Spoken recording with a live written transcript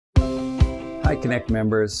Hi Connect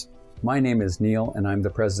members, my name is Neil and I'm the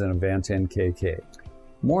president of Vanten KK.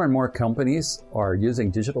 More and more companies are using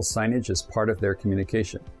digital signage as part of their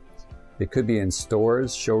communication. It could be in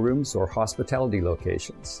stores, showrooms, or hospitality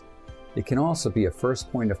locations. It can also be a first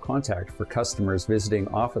point of contact for customers visiting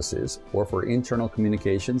offices or for internal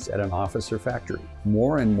communications at an office or factory.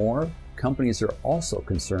 More and more, companies are also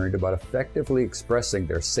concerned about effectively expressing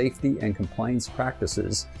their safety and compliance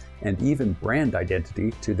practices and even brand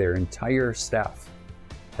identity to their entire staff.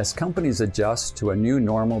 As companies adjust to a new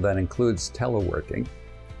normal that includes teleworking,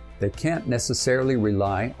 they can't necessarily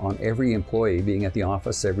rely on every employee being at the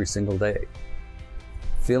office every single day.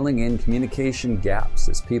 Filling in communication gaps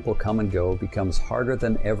as people come and go becomes harder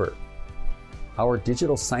than ever. Our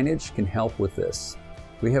digital signage can help with this.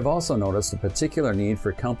 We have also noticed a particular need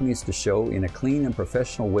for companies to show in a clean and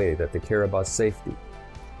professional way that they care about safety.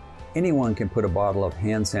 Anyone can put a bottle of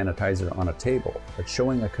hand sanitizer on a table, but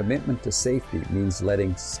showing a commitment to safety means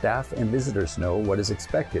letting staff and visitors know what is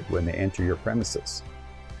expected when they enter your premises.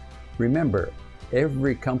 Remember,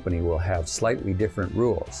 every company will have slightly different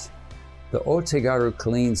rules. The Otegaru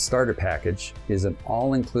Clean starter package is an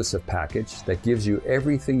all-inclusive package that gives you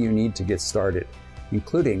everything you need to get started,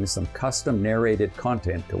 including some custom narrated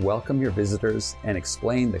content to welcome your visitors and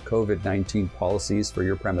explain the COVID-19 policies for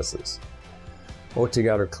your premises.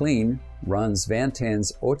 Otegaru Clean runs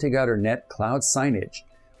Vanten's Otegaru Net Cloud Signage,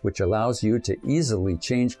 which allows you to easily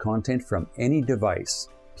change content from any device,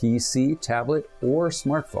 PC, tablet, or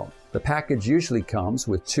smartphone. The package usually comes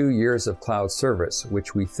with 2 years of cloud service,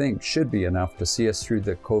 which we think should be enough to see us through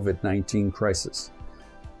the COVID-19 crisis.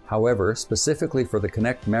 However, specifically for the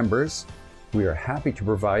Connect members, we are happy to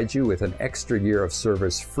provide you with an extra year of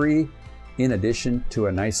service free, in addition to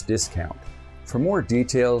a nice discount. For more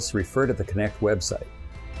details, refer to the Connect website.